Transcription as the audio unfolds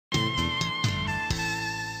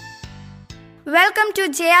Welcome to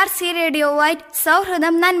JRC Radio White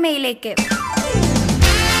സൗഹൃദം നന്മയിലേക്ക്.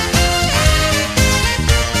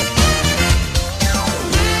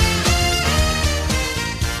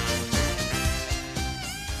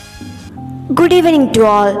 Good evening to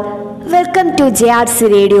all. Welcome to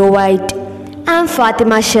JRC Radio White. I am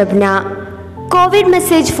Fathima Sabna. COVID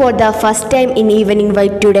message for the first time in Evening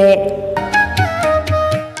White today.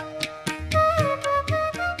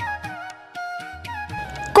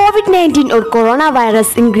 COVID-19 or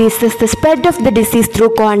coronavirus increases the spread of the disease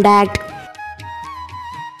through contact.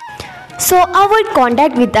 So avoid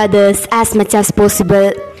contact with others as much as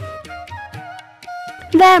possible.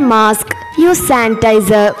 Wear mask, use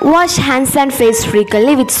sanitizer, wash hands and face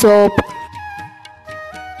frequently with soap.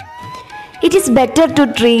 It is better to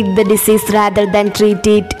treat the disease rather than treat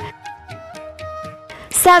it.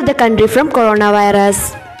 Save the country from coronavirus.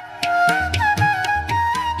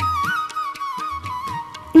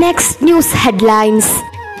 Next news headlines.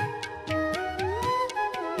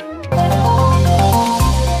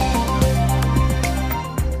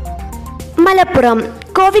 Malappuram,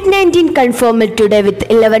 COVID-19 confirmed today with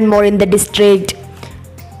 11 more in the district.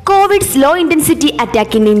 COVID's low intensity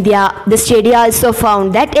attack in India. The study also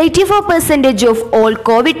found that 84% of all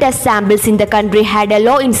COVID test samples in the country had a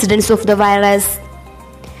low incidence of the virus.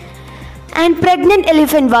 And pregnant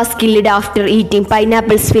elephant was killed after eating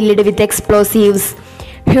pineapples filled with explosives.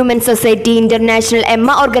 Human Society International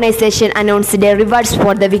Emma organization announced their rewards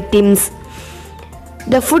for the victims.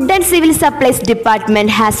 The Food and Civil Supplies Department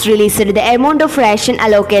has released the amount of ration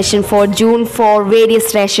allocation for June for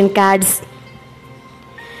various ration cards.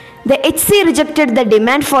 The HC rejected the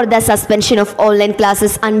demand for the suspension of online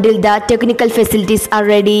classes until the technical facilities are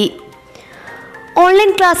ready.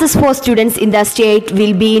 Online classes for students in the state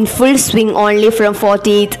will be in full swing only from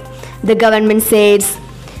 14th, the government says.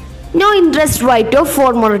 No interest write-off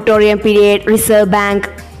for moratorium period, Reserve Bank.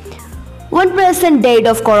 One person died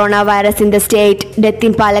of coronavirus in the state, death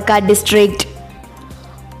in Palakkad district.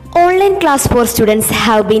 Online class for students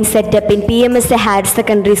have been set up in PMSA Higher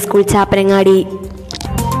Secondary School, Chaparangadi.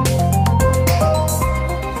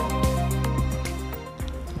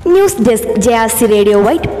 News Desk, JRC Radio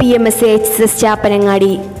White, PMSA HSS,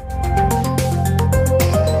 Chaparangadi.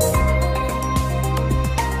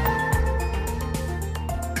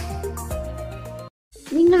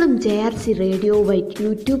 നിങ്ങളും JRC radio white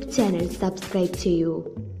YouTube channel subscribe ചെയ്യൂ.